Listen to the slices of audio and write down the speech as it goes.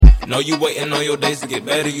Know you waiting on your days to get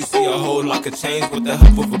better. You see a whole lot of change with the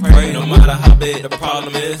help of a prayer. No matter how big the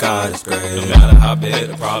problem is, God is great. No matter how big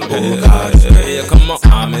the problem is, God is great. Yeah, come on,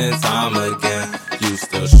 time and time again, you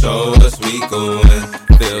still show us we go in.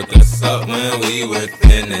 Filled us up when we were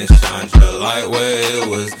thin and shined your light where it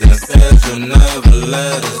was then. Said you'll never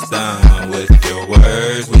let us down. With your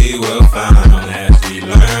words we will find. As we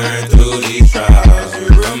learn through these trials, you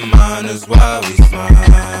remind us why we smile.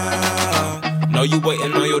 Know you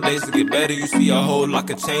waiting on your days to get better. You see a whole lot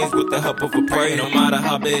of change with the help of a prayer. No matter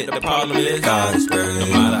how big the problem is, God is great. No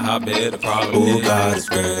matter how big the problem is, God is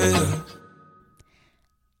great.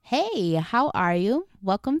 Hey, how are you?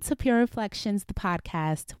 Welcome to Pure Reflections, the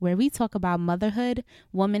podcast, where we talk about motherhood,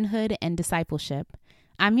 womanhood, and discipleship.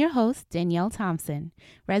 I'm your host, Danielle Thompson,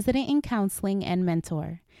 resident in counseling and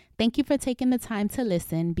mentor. Thank you for taking the time to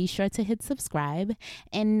listen. Be sure to hit subscribe.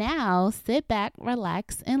 And now sit back,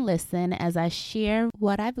 relax, and listen as I share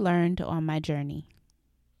what I've learned on my journey.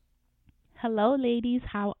 Hello, ladies.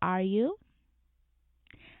 How are you?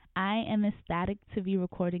 I am ecstatic to be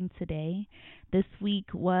recording today. This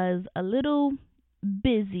week was a little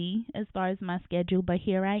busy as far as my schedule, but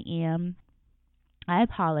here I am. I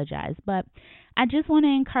apologize, but I just want to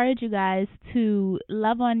encourage you guys to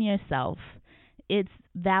love on yourself. It's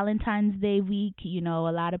Valentine's Day week. You know,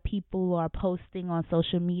 a lot of people are posting on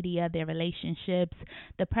social media their relationships,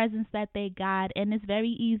 the presents that they got, and it's very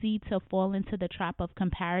easy to fall into the trap of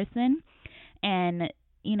comparison and,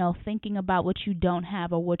 you know, thinking about what you don't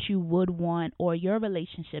have or what you would want or your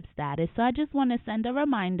relationship status. So I just want to send a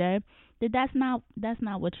reminder that that's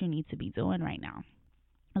not what you need to be doing right now.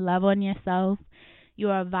 Love on yourself. You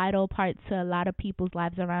are a vital part to a lot of people's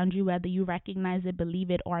lives around you, whether you recognize it, believe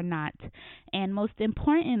it, or not. And most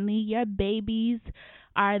importantly, your babies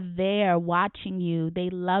are there watching you. They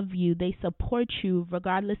love you. They support you,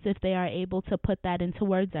 regardless if they are able to put that into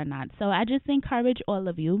words or not. So I just encourage all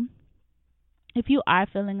of you, if you are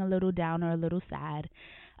feeling a little down or a little sad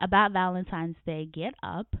about Valentine's Day, get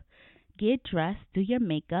up. Get dressed, do your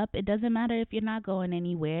makeup. It doesn't matter if you're not going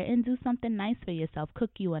anywhere, and do something nice for yourself.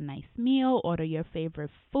 Cook you a nice meal, order your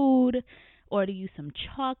favorite food, order you some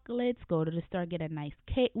chocolates, go to the store, get a nice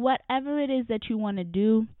cake. Whatever it is that you want to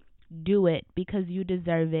do, do it because you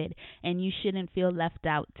deserve it and you shouldn't feel left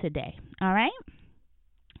out today. All right?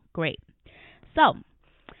 Great. So,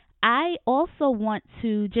 I also want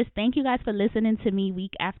to just thank you guys for listening to me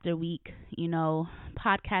week after week. You know,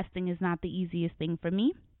 podcasting is not the easiest thing for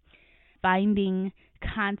me. Finding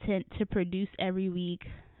content to produce every week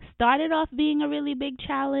started off being a really big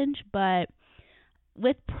challenge, but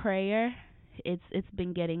with prayer, it's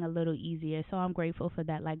been getting a little easier. So I'm grateful for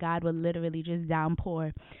that. Like, God will literally just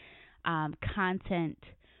downpour content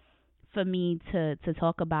for me to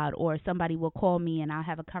talk about, or somebody will call me and I'll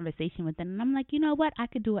have a conversation with them, and I'm like, you know what, I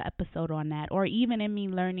could do an episode on that. Or even in me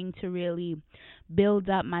learning to really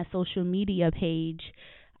build up my social media page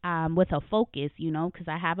with a focus, you know, because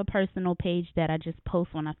I have a personal page that I just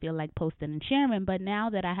post when I feel like posting and sharing. But now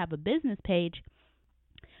that I have a business page,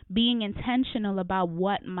 being intentional about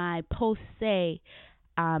what my posts say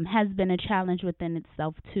has been a challenge within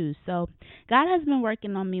itself too. So God has been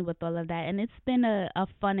working on me with all of that, and it's been a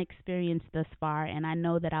fun experience thus far, and I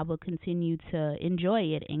know that I will continue to enjoy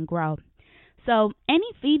it and grow. So any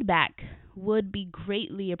feedback would be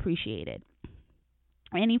greatly appreciated.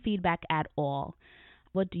 Any feedback at all.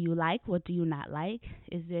 What do you like? What do you not like?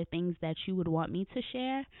 Is there things that you would want me to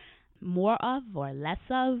share more of or less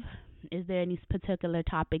of? Is there any particular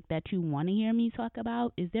topic that you want to hear me talk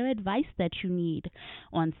about? Is there advice that you need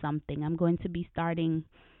on something? I'm going to be starting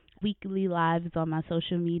weekly lives on my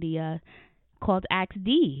social media called Ask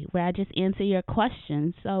D, where I just answer your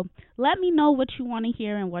questions. So let me know what you want to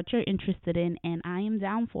hear and what you're interested in, and I am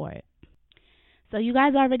down for it. So you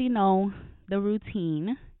guys already know the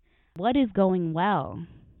routine. What is going well?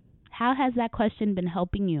 How has that question been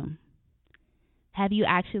helping you? Have you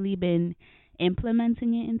actually been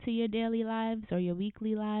implementing it into your daily lives or your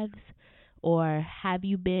weekly lives? Or have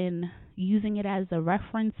you been using it as a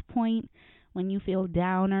reference point when you feel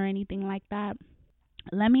down or anything like that?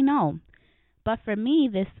 Let me know. But for me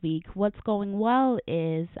this week, what's going well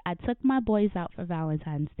is I took my boys out for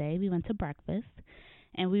Valentine's Day. We went to breakfast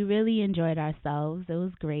and we really enjoyed ourselves. It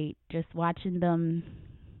was great just watching them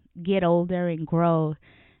get older and grow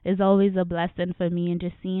is always a blessing for me, and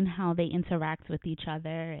just seeing how they interact with each other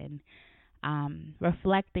and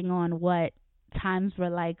reflecting on what times were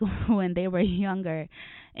like when they were younger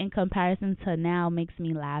in comparison to now makes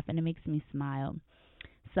me laugh and it makes me smile.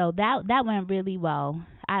 So that went really well.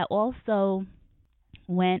 I also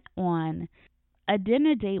went on a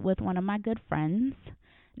dinner date with one of my good friends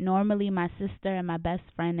Normally, my sister and my best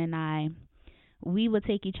friend and I, we would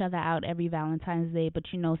take each other out every Valentine's Day. But,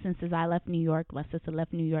 since I left New York, my sister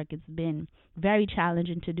left New York, it's been very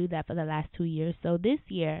challenging to do that for the last 2 years. So this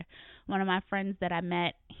year, one of my friends that I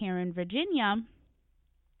met here in Virginia,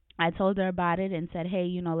 I told her about it and said,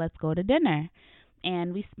 hey, let's go to dinner.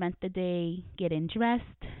 And we spent the day getting dressed.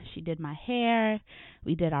 She did my hair.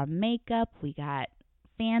 We did our makeup. We got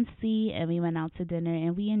fancy and we went out to dinner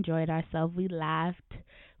and we enjoyed ourselves. We laughed.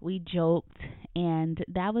 We joked. And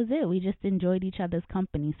that was it. We just enjoyed each other's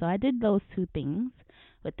company. So I did those two things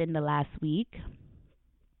within the last week.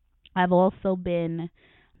 I've also been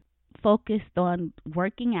focused on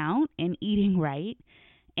working out and eating right.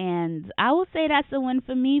 And I will say that's a win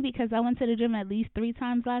for me because I went to the gym at least 3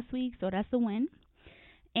 times last week. So that's a win.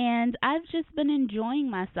 And I've just been enjoying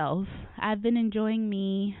myself. I've been enjoying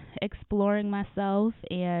me, exploring myself.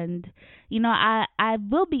 And, I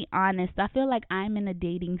will be honest. I feel like I'm in a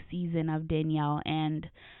dating season of Danielle. And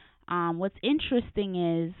what's interesting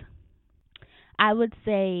is I would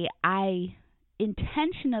say I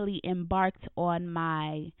intentionally embarked on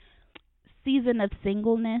my season of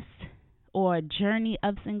singleness or journey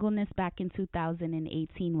of singleness back in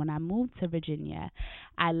 2018 when I moved to Virginia.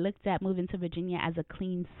 I looked at moving to Virginia as a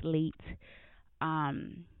clean slate,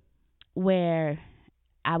 where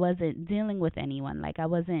I wasn't dealing with anyone. Like I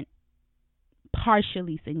wasn't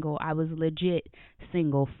partially single. I was legit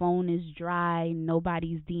single. Phone is dry.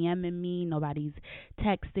 Nobody's DMing me. Nobody's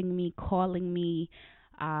texting me, calling me,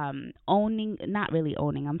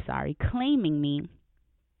 claiming me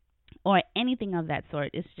or anything of that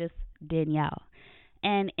sort. It's just Danielle.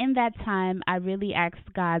 And in that time, I really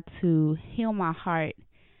asked God to heal my heart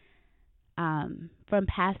from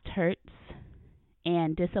past hurts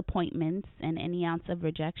and disappointments and any ounce of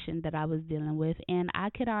rejection that I was dealing with. And I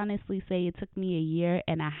could honestly say it took me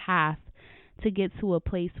 1.5 years to get to a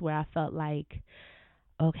place where I felt like,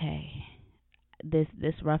 okay,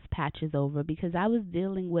 this rough patch is over, because I was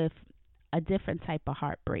dealing with a different type of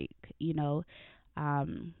heartbreak,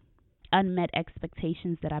 unmet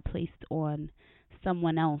expectations that I placed on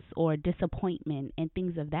someone else or disappointment and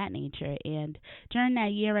things of that nature. And during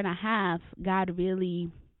that 1.5 years, God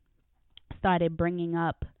really started bringing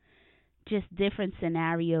up just different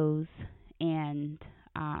scenarios and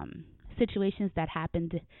situations that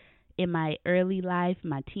happened in my early life,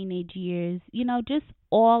 my teenage years, just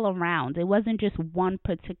all around. It wasn't just one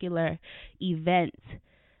particular event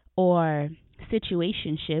or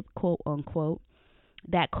situationship, quote unquote,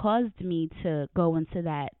 that caused me to go into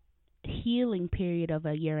that healing period of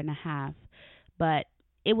 1.5 years, but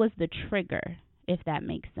it was the trigger, if that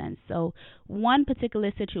makes sense. So one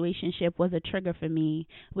particular situationship was a trigger for me,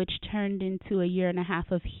 which turned into 1.5 years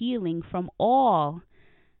of healing from all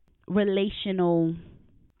relational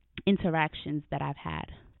interactions that I've had.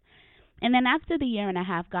 And then after the 1.5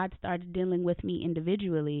 years, God started dealing with me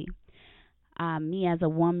individually, me as a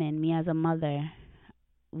woman, me as a mother,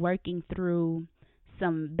 working through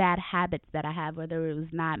some bad habits that I have, whether it was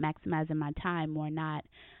not maximizing my time or not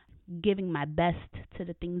giving my best to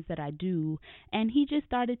the things that I do. And he just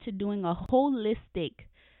started to doing a holistic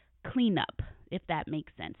cleanup, if that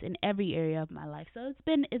makes sense, in every area of my life. So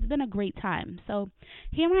it's been a great time. So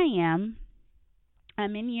here I am.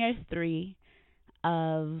 I'm in year 3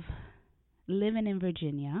 of living in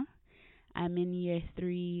Virginia. I'm in year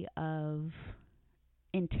 3 of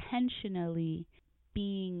intentionally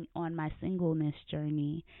being on my singleness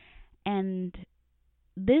journey. And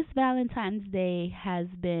this Valentine's Day has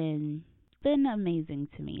been amazing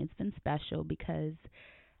to me. It's been special because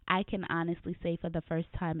I can honestly say for the first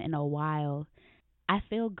time in a while, I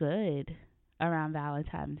feel good around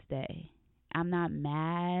Valentine's Day. I'm not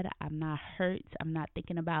mad. I'm not hurt. I'm not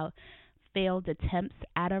thinking about failed attempts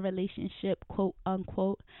at a relationship, quote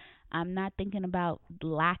unquote. I'm not thinking about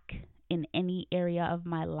lack in any area of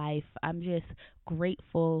my life. I'm just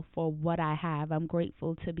grateful for what I have. I'm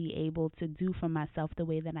grateful to be able to do for myself the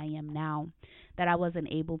way that I am now, that I wasn't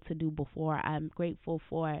able to do before. I'm grateful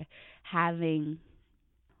for having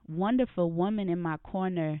wonderful women in my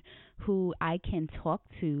corner who I can talk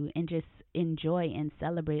to and just enjoy and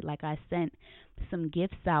celebrate. Like I sent some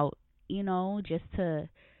gifts out, just to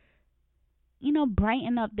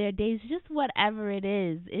brighten up their days, just whatever it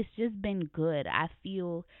is. It's just been good. I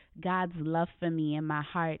feel God's love for me in my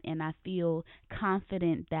heart, and I feel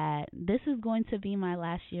confident that this is going to be my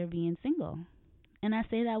last year being single. And I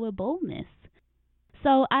say that with boldness.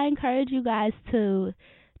 So I encourage you guys to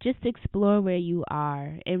just explore where you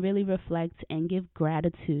are and really reflect and give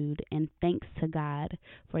gratitude and thanks to God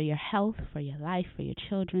for your health, for your life, for your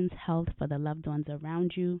children's health, for the loved ones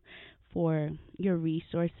around you, for your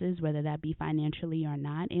resources, whether that be financially or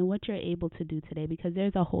not, and what you're able to do today, because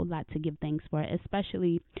there's a whole lot to give thanks for,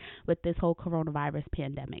 especially with this whole coronavirus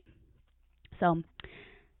pandemic. So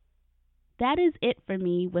that is it for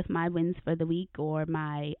me with my wins for the week, or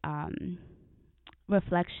my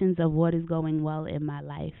reflections of what is going well in my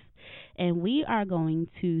life. And we are going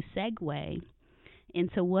to segue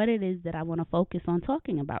into what it is that I want to focus on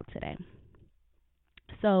talking about today.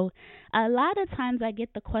 So a lot of times I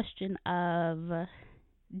get the question of,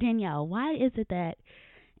 Danielle, why is it that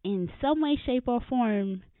in some way, shape, or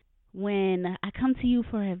form, when I come to you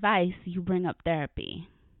for advice, you bring up therapy?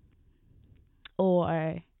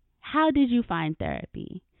 Or how did you find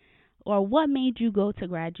therapy? Or what made you go to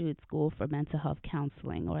graduate school for mental health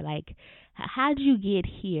counseling? Or like, how did you get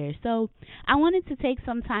here? So I wanted to take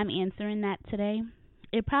some time answering that today.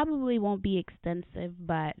 It probably won't be extensive,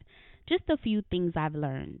 but just a few things I've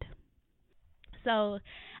learned. So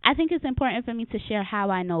I think it's important for me to share how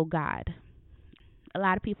I know God. A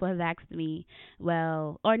lot of people have asked me,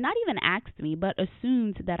 well, or not even asked me, but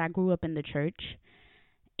assumed that I grew up in the church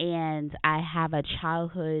and I have a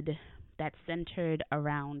childhood that's centered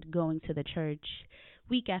around going to the church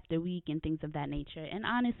week after week and things of that nature. And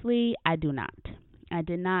honestly, I do not. I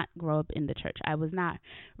did not grow up in the church. I was not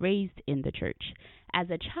raised in the church. As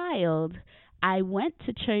a child, I went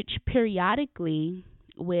to church periodically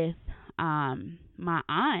with my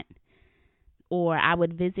aunt, or I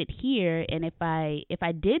would visit here, and if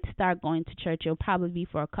I did start going to church, it'll probably be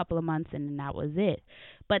for a couple of months and then that was it.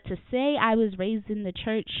 But to say I was raised in the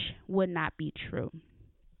church would not be true.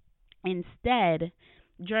 Instead,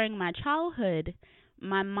 during my childhood,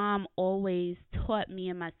 my mom always taught me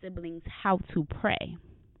and my siblings how to pray.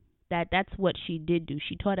 That's what she did do.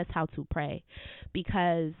 She taught us how to pray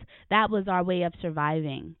because that was our way of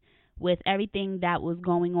surviving with everything that was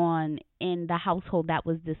going on in the household that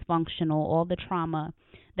was dysfunctional, all the trauma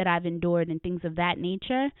that I've endured and things of that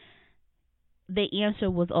nature. The answer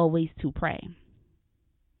was always to pray.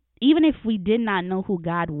 Even if we did not know who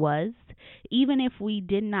God was, even if we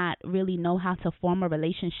did not really know how to form a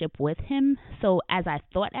relationship with him, so as I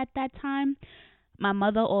thought at that time, my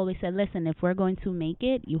mother always said, listen, if we're going to make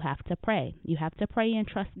it, you have to pray. You have to pray and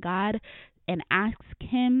trust God and ask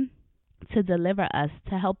him to deliver us,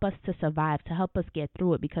 to help us to survive, to help us get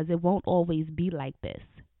through it, because it won't always be like this.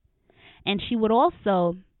 And she would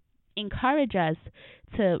also encourage us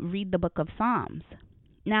to read the book of Psalms.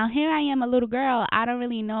 Now, here I am, a little girl. I don't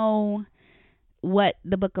really know what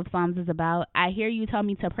the book of Psalms is about. I hear you tell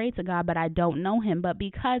me to pray to God, but I don't know him. But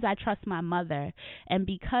because I trust my mother and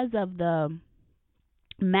because of the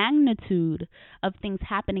magnitude of things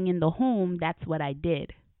happening in the home, that's what I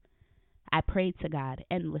did. I prayed to God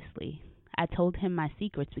endlessly. I told him my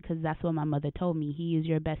secrets because that's what my mother told me. He is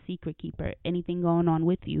your best secret keeper. Anything going on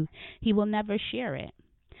with you, he will never share it.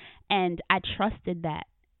 And I trusted that,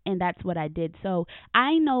 and that's what I did. So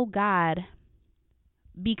I know God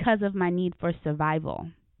because of my need for survival.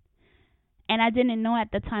 And I didn't know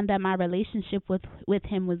at the time that my relationship with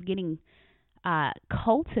him was getting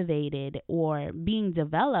cultivated or being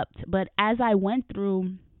developed. But as I went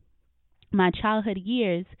through my childhood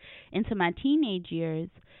years into my teenage years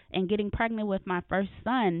and getting pregnant with my first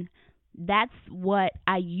son, that's what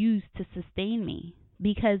I used to sustain me,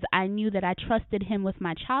 because I knew that I trusted him with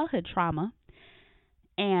my childhood trauma.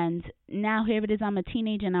 And now here it is, I'm a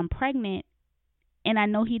teenager and I'm pregnant, and I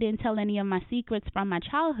know he didn't tell any of my secrets from my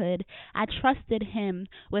childhood. I trusted him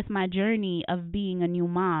with my journey of being a new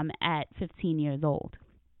mom at 15 years old.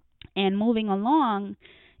 And moving along,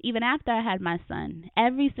 even after I had my son,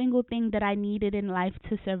 every single thing that I needed in life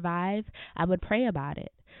to survive, I would pray about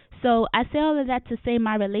it. So I say all of that to say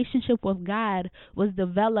my relationship with God was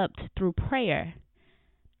developed through prayer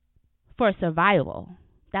for survival.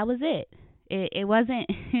 That was it. It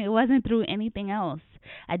wasn't through anything else.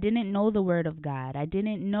 I didn't know the word of God. I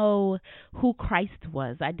didn't know who Christ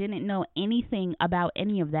was. I didn't know anything about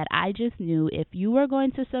any of that. I just knew if you were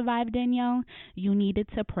going to survive, Danielle, you needed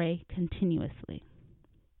to pray continuously.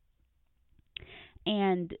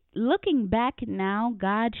 And looking back now,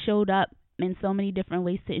 God showed up in so many different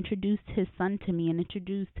ways to introduce his son to me and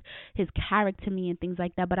introduced his character to me and things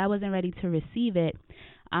like that, but I wasn't ready to receive it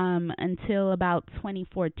until about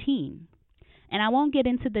 2014. And I won't get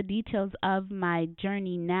into the details of my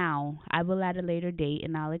journey now. I will at a later date,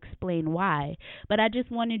 and I'll explain why. But I just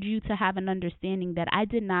wanted you to have an understanding that I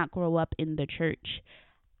did not grow up in the church.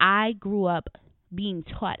 I grew up being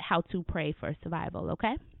taught how to pray for survival,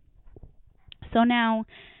 okay? So now,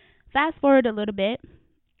 fast forward a little bit.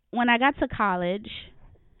 When I got to college,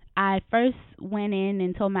 I first went in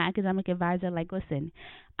and told my academic advisor, like, listen,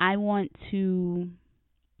 I want to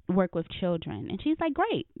work with children. And she's like,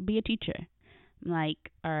 great, be a teacher. I'm like,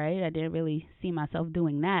 all right, I didn't really see myself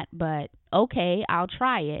doing that, but okay, I'll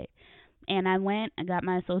try it. And I went, I got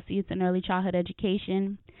my associates in early childhood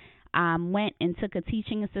education, went and took a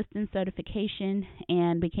teaching assistant certification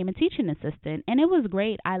and became a teaching assistant. And it was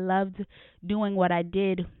great. I loved doing what I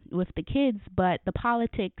did with the kids, but the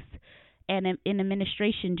politics and in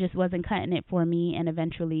administration just wasn't cutting it for me. And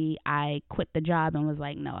eventually I quit the job and was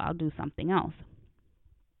like, no, I'll do something else.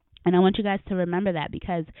 And I want you guys to remember that,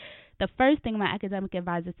 because the first thing my academic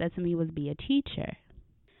advisor said to me was be a teacher.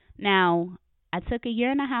 Now, I took a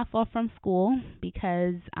year and a half off from school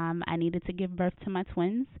because I needed to give birth to my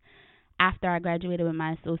twins after I graduated with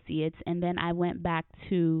my associates. And then I went back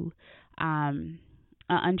to an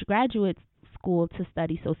undergraduate school to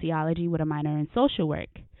study sociology with a minor in social work.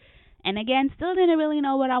 And again, still didn't really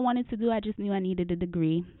know what I wanted to do. I just knew I needed a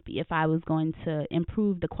degree if I was going to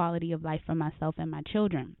improve the quality of life for myself and my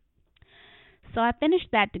children. So I finished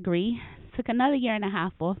that degree, took another year and a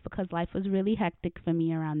half off because life was really hectic for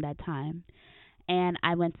me around that time. And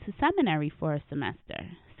I went to seminary for a semester.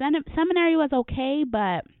 Seminary was okay,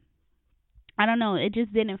 but I don't know, it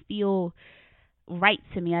just didn't feel right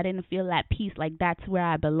to me. I didn't feel at peace, like that's where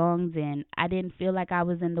I belonged in. I didn't feel like I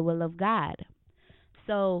was in the will of God.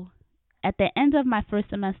 So at the end of my first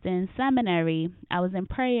semester in seminary, I was in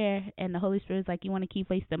prayer, and the Holy Spirit was like, you want to keep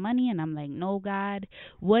wasting money? And I'm like, no, God,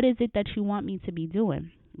 what is it that you want me to be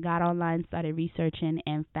doing? Got online, started researching,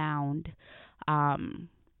 and found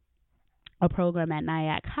a program at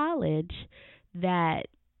Nyack College that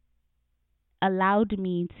allowed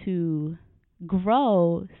me to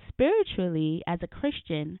grow spiritually as a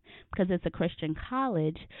Christian, because it's a Christian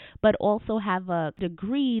college, but also have a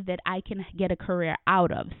degree that I can get a career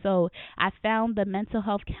out of. So I found the mental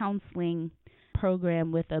health counseling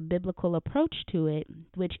program with a biblical approach to it,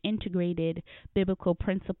 which integrated biblical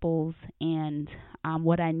principles and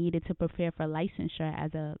what I needed to prepare for licensure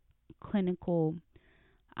as a clinical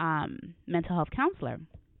mental health counselor.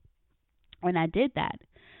 And I did that.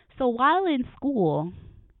 So while in school,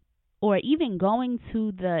 or even going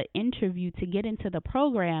to the interview to get into the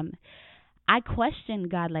program, I questioned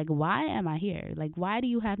God, like, why am I here? Like, why do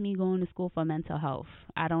you have me going to school for mental health?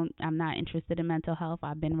 I'm not interested in mental health.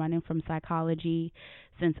 I've been running from psychology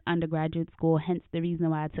since undergraduate school, hence the reason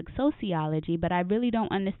why I took sociology, but I really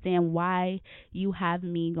don't understand why you have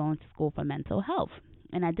me going to school for mental health.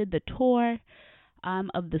 And I did the tour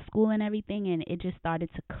of the school and everything, and it just started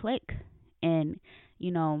to click. And,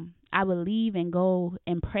 I would leave and go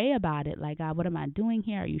and pray about it. Like, God, what am I doing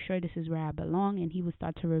here? Are you sure this is where I belong? And he would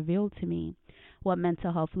start to reveal to me what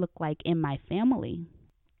mental health looked like in my family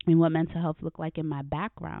and what mental health looked like in my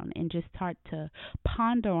background, and just start to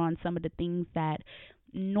ponder on some of the things that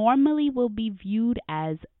normally will be viewed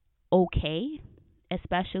as okay,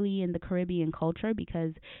 especially in the Caribbean culture,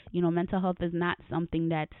 because, mental health is not something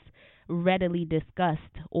that's readily discussed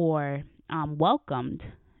or welcomed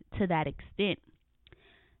to that extent.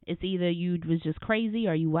 It's either you was just crazy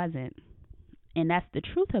or you wasn't. And that's the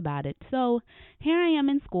truth about it. So here I am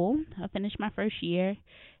in school. I finished my first year,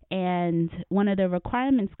 and one of the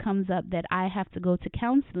requirements comes up that I have to go to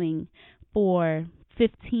counseling for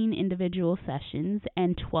 15 individual sessions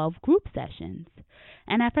and 12 group sessions.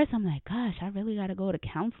 And at first I'm like, gosh, I really got to go to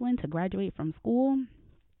counseling to graduate from school?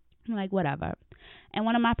 I'm like, whatever. And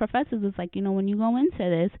one of my professors was like, when you go into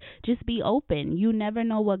this, just be open. You never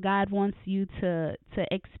know what God wants you to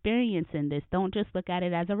experience in this. Don't just look at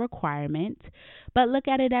it as a requirement, but look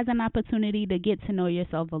at it as an opportunity to get to know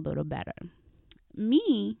yourself a little better.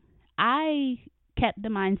 Me, I kept the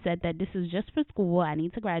mindset that this is just for school. I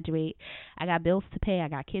need to graduate. I got bills to pay. I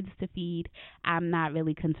got kids to feed. I'm not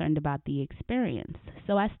really concerned about the experience.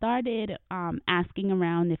 So I started asking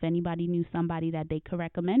around if anybody knew somebody that they could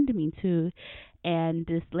recommend me to. And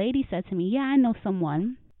this lady said to me, yeah, I know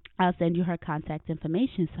someone. I'll send you her contact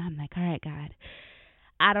information. So I'm like, all right, God,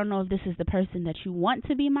 I don't know if this is the person that you want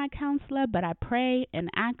to be my counselor, but I pray and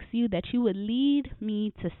ask you that you would lead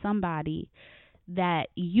me to somebody that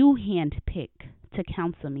you handpick to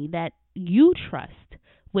counsel me, that you trust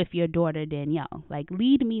with your daughter Danielle. Like,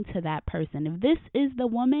 lead me to that person. If this is the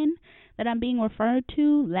woman that I'm being referred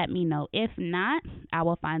to, let me know. If not, I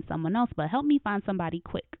will find someone else, but help me find somebody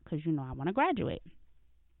quick, because I want to graduate.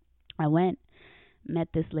 I went, met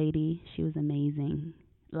this lady. She was amazing.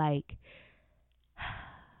 Like,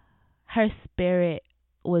 her spirit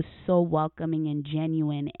was so welcoming and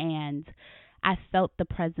genuine, and I felt the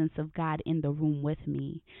presence of God in the room with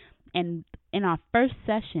me. And in our first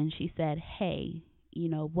session, she said, hey,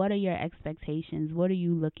 what are your expectations? What are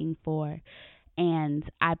you looking for? And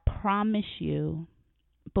I promise you,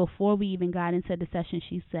 before we even got into the session,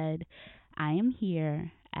 she said, I am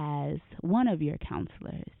here as one of your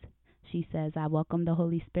counselors. She says, I welcome the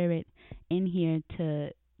Holy Spirit in here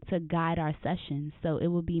to guide our sessions. So it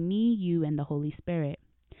will be me, you, and the Holy Spirit.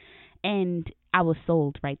 And I was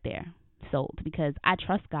sold right there. Sold, because I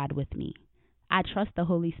trust God with me. I trust the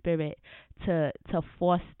Holy Spirit to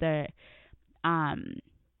foster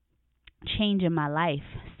change in my life.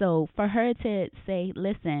 So for her to say,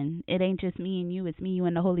 listen, it ain't just me and you, it's me, you,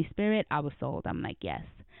 and the Holy Spirit, I was sold. I'm like, yes.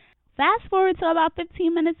 Fast forward to about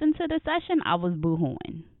 15 minutes into the session, I was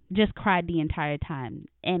boo-hooing. Just cried the entire time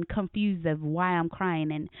and confused of why I'm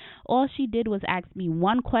crying. And all she did was ask me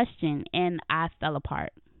one question, and I fell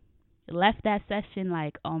apart. Left that session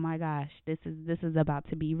like, oh my gosh, this is about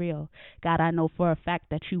to be real. God, I know for a fact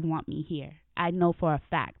that you want me here. I know for a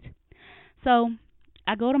fact. So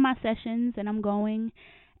I go to my sessions, and I'm going,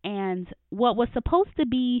 and what was supposed to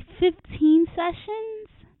be 15 sessions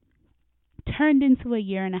turned into a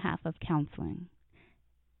year and a half of counseling.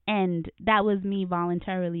 And that was me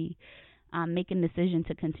voluntarily making the decision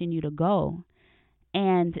to continue to go.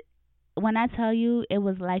 And when I tell you it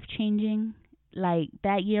was life-changing, like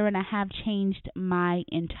that year and a half changed my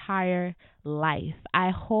entire life. I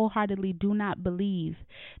wholeheartedly do not believe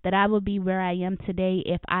that I would be where I am today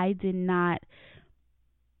if I did not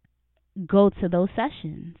go to those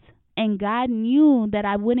sessions. And God knew that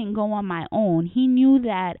I wouldn't go on my own. He knew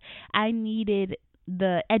that I needed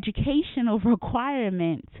the educational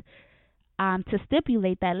requirement to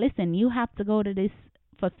stipulate that, listen, you have to go to this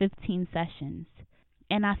for 15 sessions.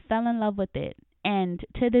 And I fell in love with it. And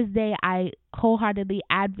to this day, I wholeheartedly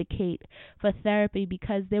advocate for therapy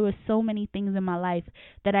because there were so many things in my life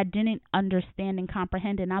that I didn't understand and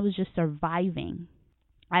comprehend, and I was just surviving.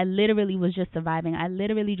 I literally was just surviving. I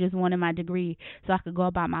literally just wanted my degree so I could go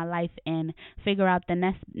about my life and figure out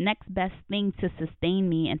the next best thing to sustain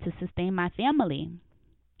me and to sustain my family.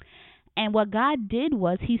 And what God did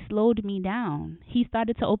was he slowed me down. He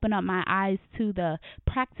started to open up my eyes to the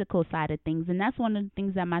practical side of things. And that's one of the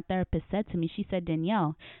things that my therapist said to me. She said,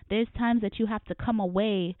 Danielle, there's times that you have to come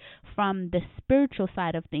away from the spiritual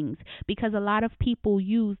side of things because a lot of people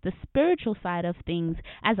use the spiritual side of things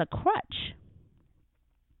as a crutch.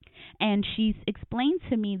 And she's explained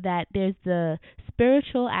to me that there's the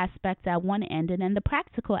spiritual aspect at one end and then the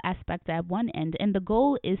practical aspect at one end. And the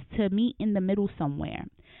goal is to meet in the middle somewhere.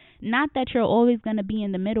 Not that you're always going to be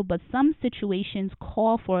in the middle, but some situations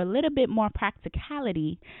call for a little bit more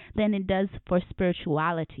practicality than it does for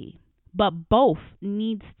spirituality. But both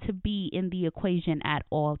needs to be in the equation at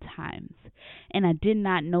all times. And I did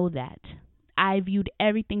not know that. I viewed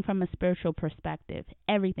everything from a spiritual perspective,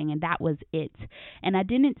 everything, and that was it. And I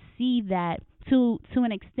didn't see that to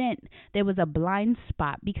an extent. There was a blind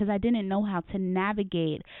spot because I didn't know how to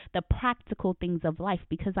navigate the practical things of life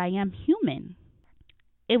because I am human.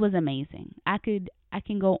 It was amazing. I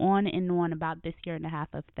can go on and on about this year and a half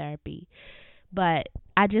of therapy, but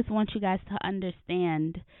I just want you guys to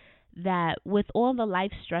understand that with all the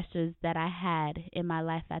life stressors that I had in my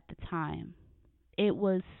life at the time, it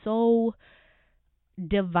was so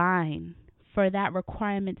divine for that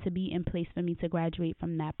requirement to be in place for me to graduate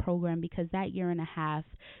from that program because that year and a half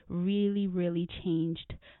really, really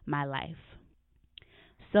changed my life.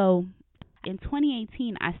 So in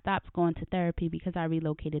 2018, I stopped going to therapy because I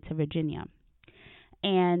relocated to Virginia.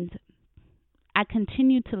 And I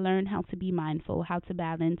continued to learn how to be mindful, how to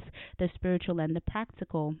balance the spiritual and the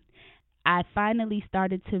practical. I finally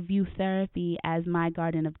started to view therapy as my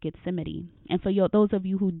Garden of Gethsemane. And for those of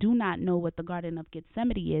you who do not know what the Garden of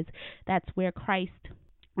Gethsemane is, that's where Christ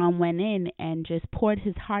went in and just poured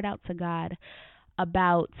his heart out to God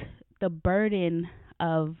about the burden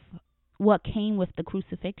of what came with the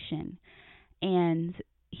crucifixion. And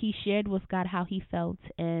he shared with God how he felt,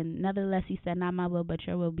 and nevertheless he said, not my will, but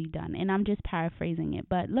your will be done. And I'm just paraphrasing it,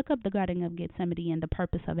 but look up the Garden of Gethsemane and the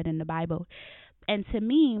purpose of it in the Bible. And to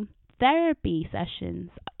me, therapy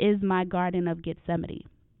sessions is my Garden of Gethsemane.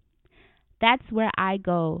 That's where I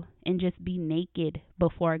go and just be naked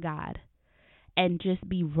before God and just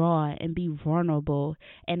be raw and be vulnerable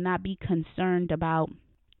and not be concerned about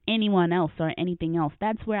anyone else or anything else.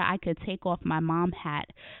 That's where I could take off my mom hat,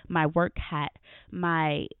 my work hat,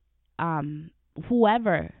 my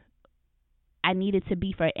whoever I needed to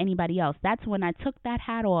be for anybody else. That's when I took that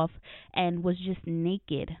hat off and was just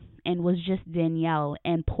naked and was just Danielle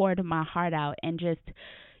and poured my heart out and just,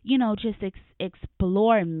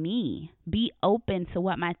 explore me, be open to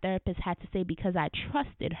what my therapist had to say because I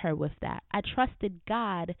trusted her with that. I trusted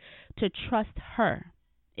God to trust her,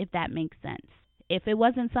 if that makes sense. If it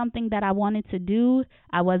wasn't something that I wanted to do,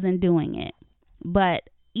 I wasn't doing it. But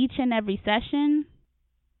each and every session,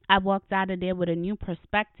 I walked out of there with a new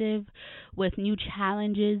perspective, with new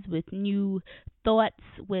challenges, with new thoughts,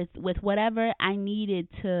 with whatever I needed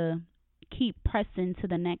to keep pressing to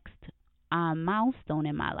the next milestone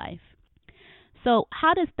in my life. So,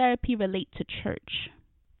 how does therapy relate to church?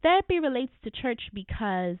 Therapy relates to church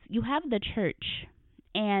because you have the church,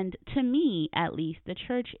 and to me, at least, the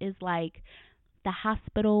church is like the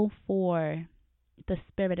hospital for the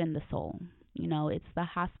spirit and the soul. You know, it's the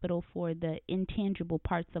hospital for the intangible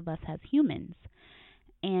parts of us as humans.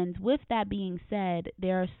 And with that being said,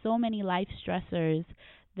 there are so many life stressors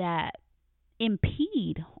that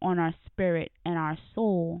impede on our spirit and our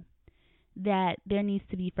soul that there needs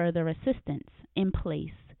to be further assistance in place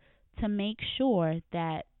to make sure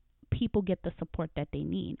that people get the support that they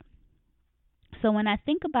need. So when I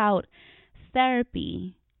think about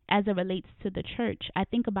therapy as it relates to the church, I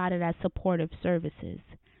think about it as supportive services,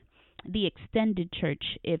 the extended church,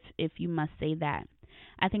 if you must say that.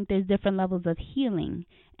 I think there's different levels of healing,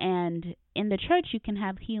 and in the church you can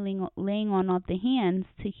have healing laying on of the hands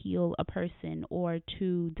to heal a person or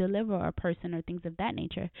to deliver a person or things of that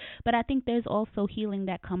nature. But I think there's also healing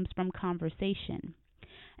that comes from conversation.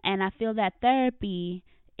 And I feel that therapy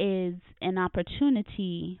is an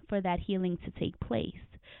opportunity for that healing to take place.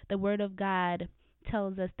 The Word of God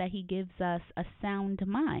tells us that He gives us a sound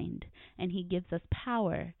mind and He gives us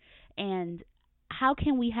power. And how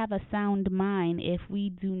can we have a sound mind if we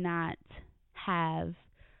do not have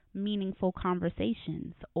meaningful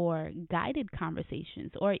conversations or guided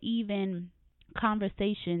conversations or even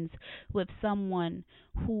conversations with someone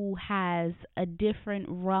who has a different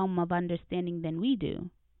realm of understanding than we do?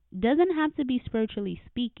 Doesn't have to be spiritually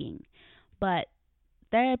speaking, but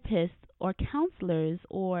therapists or counselors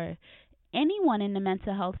or anyone in the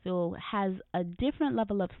mental health field has a different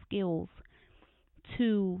level of skills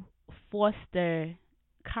to foster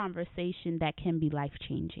conversation that can be life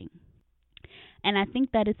changing. And I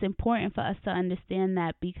think that it's important for us to understand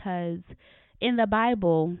that because in the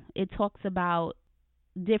Bible, it talks about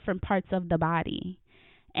different parts of the body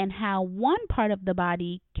and how one part of the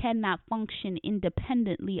body cannot function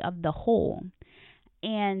independently of the whole.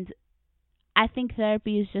 And I think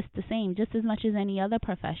therapy is just the same, just as much as any other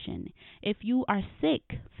profession. If you are sick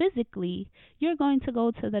physically, you're going to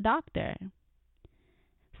go to the doctor.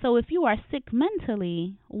 So if you are sick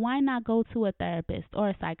mentally, why not go to a therapist or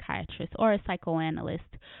a psychiatrist or a psychoanalyst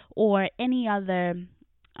or any other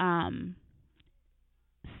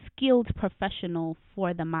skilled professional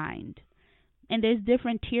for the mind? And there's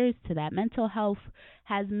different tiers to that. Mental health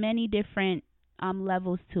has many different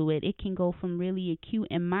levels to it. It can go from really acute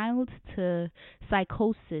and mild to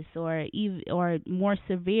psychosis or more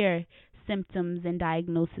severe symptoms and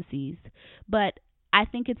diagnoses. But I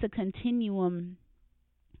think it's a continuum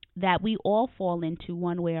that we all fall into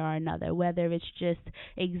one way or another, whether it's just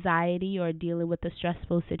anxiety or dealing with a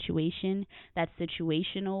stressful situation that's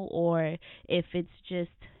situational, or if it's just,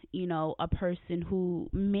 a person who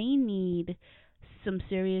may need some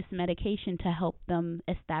serious medication to help them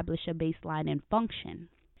establish a baseline and function.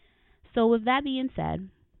 So with that being said,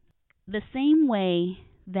 the same way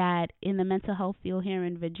that in the mental health field here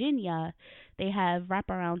in Virginia, they have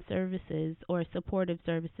wraparound services or supportive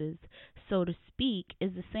services, so to speak,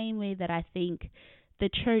 is the same way that I think the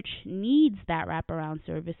church needs that wraparound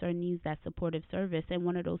service or needs that supportive service, and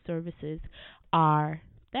one of those services are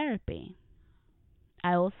therapy.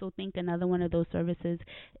 I also think another one of those services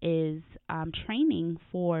is training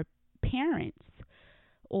for parents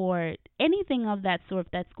or anything of that sort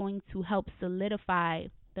that's going to help solidify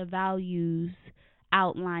the values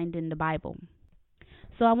outlined in the Bible.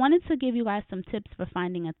 So I wanted to give you guys some tips for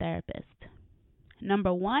finding a therapist.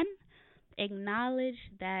 Number one, acknowledge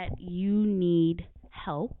that you need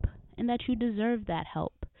help and that you deserve that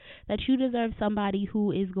help. That you deserve somebody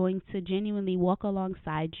who is going to genuinely walk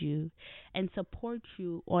alongside you and support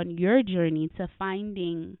you on your journey to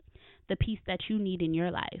finding the peace that you need in your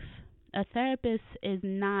life. A therapist is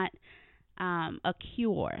not a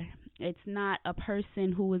cure. It's not a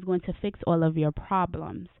person who is going to fix all of your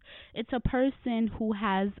problems. It's a person who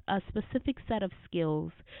has a specific set of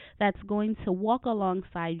skills that's going to walk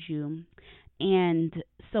alongside you and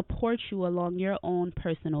support you along your own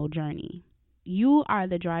personal journey. You are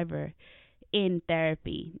the driver in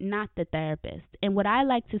therapy, not the therapist. And what I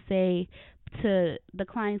like to say to the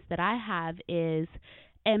clients that I have is,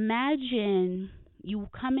 imagine you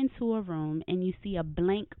come into a room and you see a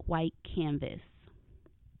blank white canvas.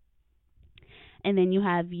 And then you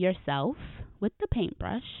have yourself with the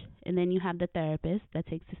paintbrush, and then you have the therapist that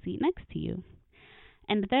takes a seat next to you.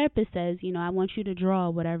 And the therapist says, I want you to draw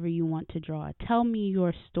whatever you want to draw. Tell me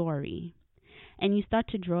your story. And you start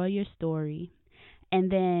to draw your story.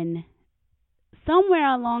 And then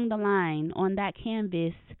somewhere along the line on that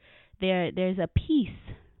canvas, there's a piece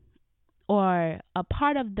or a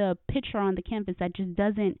part of the picture on the canvas that just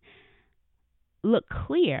doesn't look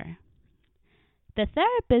clear. The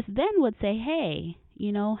therapist then would say, hey,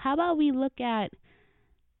 how about we look at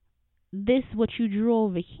this, what you drew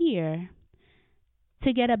over here,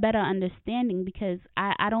 to get a better understanding, because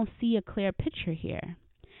I don't see a clear picture here.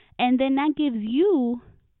 And then that gives you,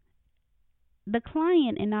 the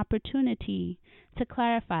client, an opportunity to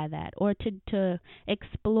clarify that, or to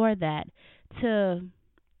explore that, to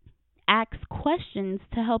ask questions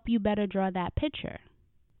to help you better draw that picture.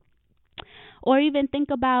 Or even think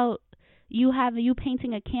about you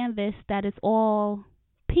painting a canvas that is all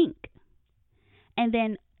pink, and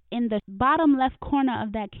then in the bottom left corner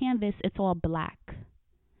of that canvas it's all black.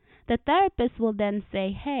 The therapist will then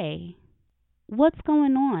say, hey, what's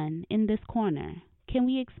going on in this corner? Can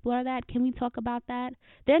we explore that? Can we talk about that?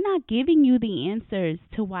 They're not giving you the answers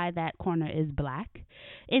to why that corner is black.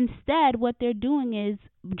 Instead, what they're doing is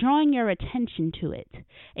drawing your attention to it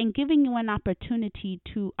and giving you an opportunity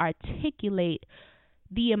to articulate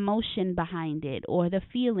the emotion behind it, or the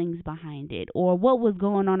feelings behind it, or what was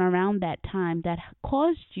going on around that time that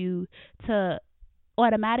caused you to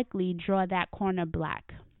automatically draw that corner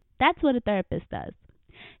black. That's what a therapist does.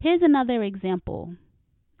 Here's another example.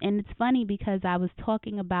 And it's funny because I was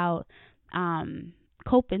talking about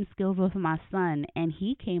coping skills with my son, and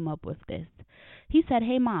he came up with this. He said,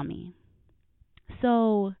 hey, mommy,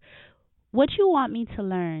 so what you want me to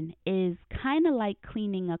learn is kind of like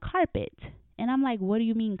cleaning a carpet. And I'm like, what do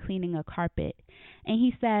you mean cleaning a carpet? And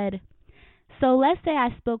he said, so let's say I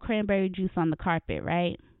spill cranberry juice on the carpet,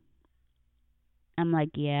 right? I'm like,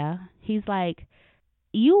 yeah. He's like,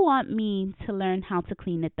 you want me to learn how to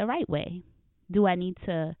clean it the right way. Do I need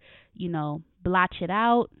to, blotch it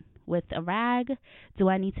out with a rag? Do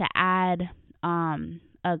I need to add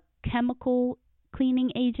a chemical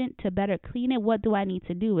cleaning agent to better clean it? What do I need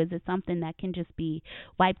to do? Is it something that can just be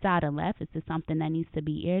wiped out and left? Is it something that needs to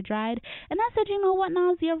be air dried? And I said, you know what,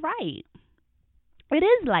 Naz, you're right. It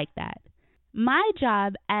is like that. My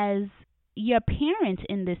job as your parent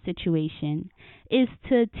in this situation is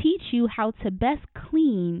to teach you how to best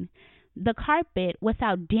clean the carpet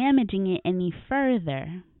without damaging it any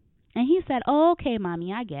further. And he said, oh, okay,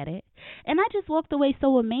 mommy, I get it. And I just walked away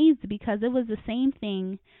so amazed, because it was the same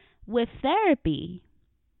thing with therapy.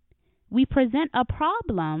 We present a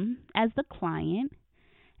problem as the client,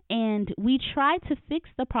 and we try to fix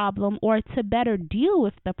the problem or to better deal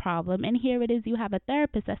with the problem. And here it is, you have a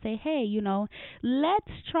therapist that say, hey,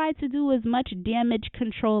 let's try to do as much damage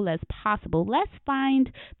control as possible. Let's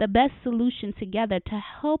find the best solution together to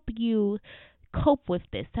help you cope with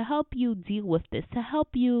this, to help you deal with this, to help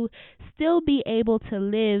you still be able to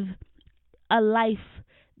live a life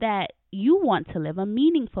that you want to live, a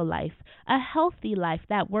meaningful life, a healthy life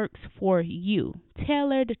that works for you,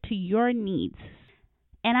 tailored to your needs.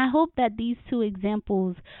 And I hope that these two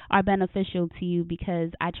examples are beneficial to you,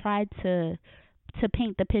 because I tried to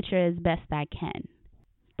paint the picture as best I can.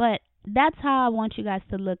 But that's how I want you guys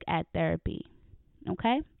to look at therapy,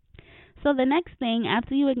 okay? So the next thing,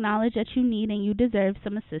 after you acknowledge that you need and you deserve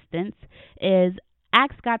some assistance, is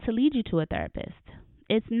ask God to lead you to a therapist.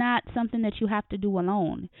 It's not something that you have to do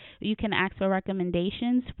alone. You can ask for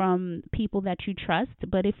recommendations from people that you trust,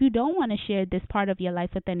 but if you don't want to share this part of your life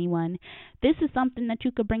with anyone, this is something that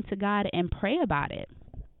you could bring to God and pray about it.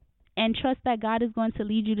 And trust that God is going to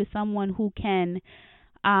lead you to someone who can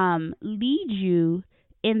lead you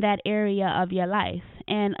in that area of your life.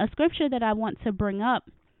 And a scripture that I want to bring up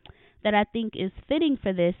that I think is fitting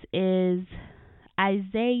for this is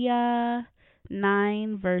Isaiah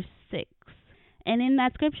 9, verse 6. And in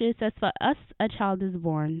that scripture it says, for us a child is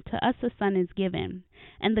born, to us a son is given,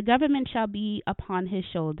 and the government shall be upon his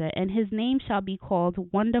shoulder, and his name shall be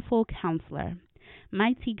called Wonderful Counselor,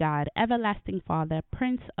 Mighty God, Everlasting Father,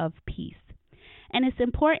 Prince of Peace. And it's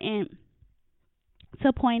important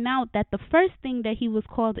to point out that the first thing that he was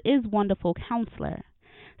called is Wonderful Counselor.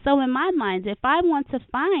 So in my mind, if I want to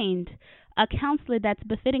find a counselor that's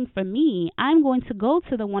befitting for me, I'm going to go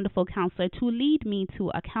to the Wonderful Counselor to lead me to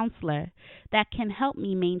a counselor that can help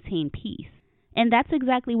me maintain peace. And that's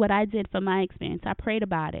exactly what I did for my experience. I prayed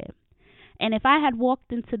about it. And if I had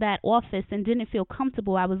walked into that office and didn't feel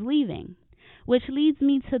comfortable, I was leaving. Which leads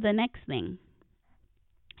me to the next thing.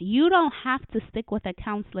 You don't have to stick with a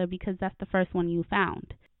counselor because that's the first one you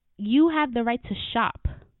found. You have the right to shop.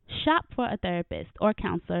 Shop for a therapist or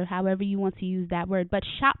counselor, however you want to use that word, but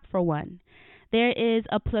shop for one. There is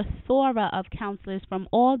a plethora of counselors from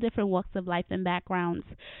all different walks of life and backgrounds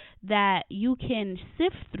that you can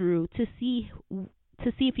sift through to see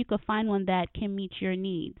to see if you could find one that can meet your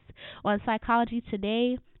needs. On Psychology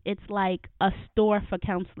Today, it's like a store for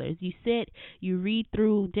counselors. You sit, you read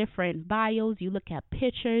through different bios, you look at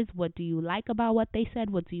pictures. What do you like about what they said?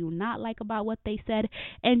 What do you not like about what they said?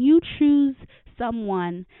 And you choose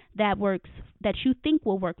someone that you think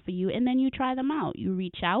will work for you, and then you try them out. You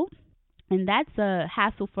reach out. And that's a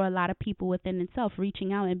hassle for a lot of people within itself,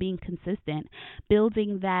 reaching out and being consistent,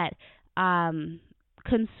 building that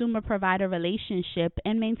consumer-provider relationship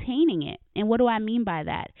and maintaining it. And what do I mean by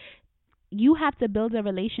that? You have to build a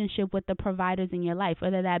relationship with the providers in your life,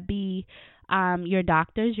 whether that be your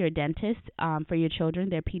doctors, your dentist, for your children,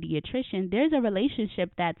 their pediatrician. There's a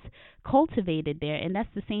relationship that's cultivated there, and that's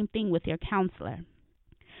the same thing with your counselor.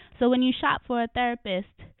 So when you shop for a therapist,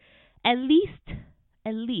 at least,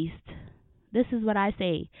 this is what I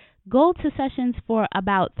say, go to sessions for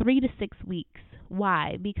about 3 to 6 weeks.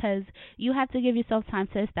 Why? Because you have to give yourself time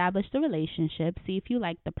to establish the relationship, see if you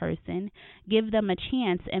like the person, give them a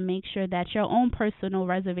chance, and make sure that your own personal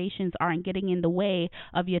reservations aren't getting in the way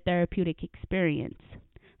of your therapeutic experience.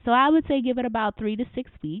 So I would say give it about 3 to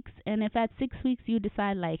 6 weeks, and if at 6 weeks you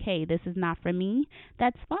decide like, hey, this is not for me,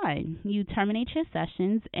 that's fine. You terminate your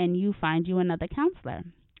sessions and you find you another counselor.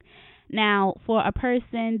 Now, for a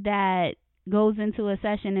person that goes into a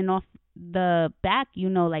session and off the back,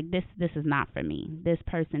 like this is not for me. This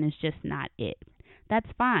person is just not it. That's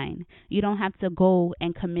fine. You don't have to go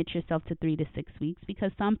and commit yourself to 3 to 6 weeks,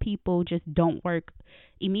 because some people just don't work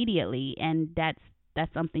immediately, and that's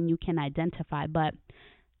something you can identify. But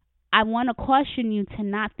I want to caution you to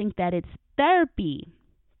not think that it's therapy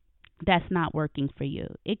that's not working for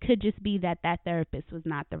you. It could just be that therapist was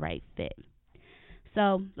not the right fit.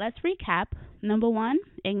 So let's recap. Number 1,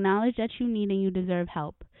 acknowledge that you need and you deserve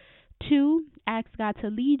help. 2, ask God to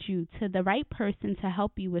lead you to the right person to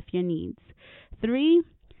help you with your needs. 3,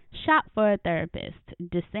 shop for a therapist.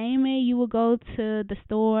 The same way you will go to the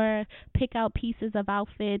store, pick out pieces of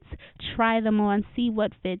outfits, try them on, see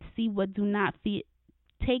what fits, see what do not fit.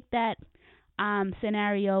 Take that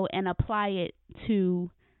scenario and apply it to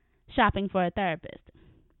shopping for a therapist.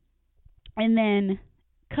 And then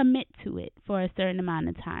commit to it for a certain amount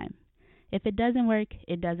of time. If it doesn't work,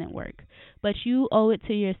 it doesn't work. But you owe it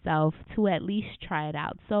to yourself to at least try it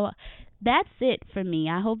out. So that's it for me.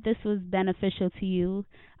 I hope this was beneficial to you.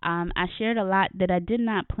 I shared a lot that I did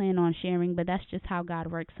not plan on sharing, but that's just how God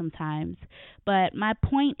works sometimes. But my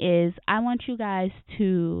point is, I want you guys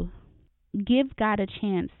to give God a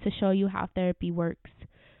chance to show you how therapy works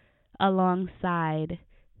alongside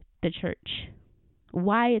the church.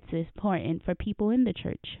 Why it's important for people in the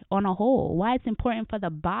church on a whole, why it's important for the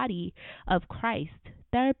body of Christ.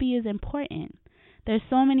 Therapy is important. There's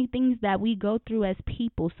so many things that we go through as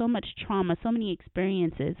people, so much trauma, so many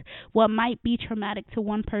experiences. What might be traumatic to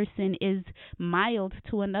one person is mild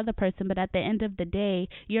to another person, but at the end of the day,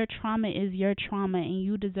 your trauma is your trauma, and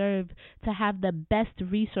you deserve to have the best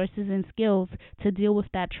resources and skills to deal with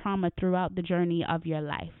that trauma throughout the journey of your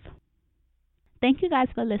life. Thank you guys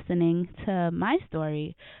for listening to my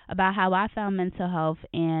story about how I found mental health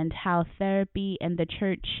and how therapy and the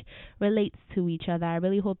church relates to each other. I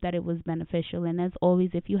really hope that it was beneficial. And as always,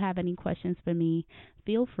 if you have any questions for me,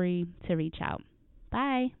 feel free to reach out.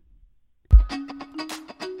 Bye.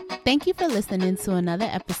 Thank you for listening to another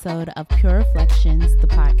episode of Pure Reflections, the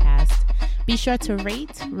podcast. Be sure to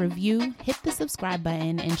rate, review, hit the subscribe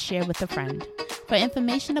button, and share with a friend. For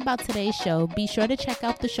information about today's show, be sure to check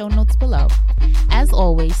out the show notes below. As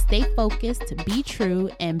always, stay focused, be true,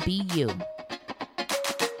 and be you.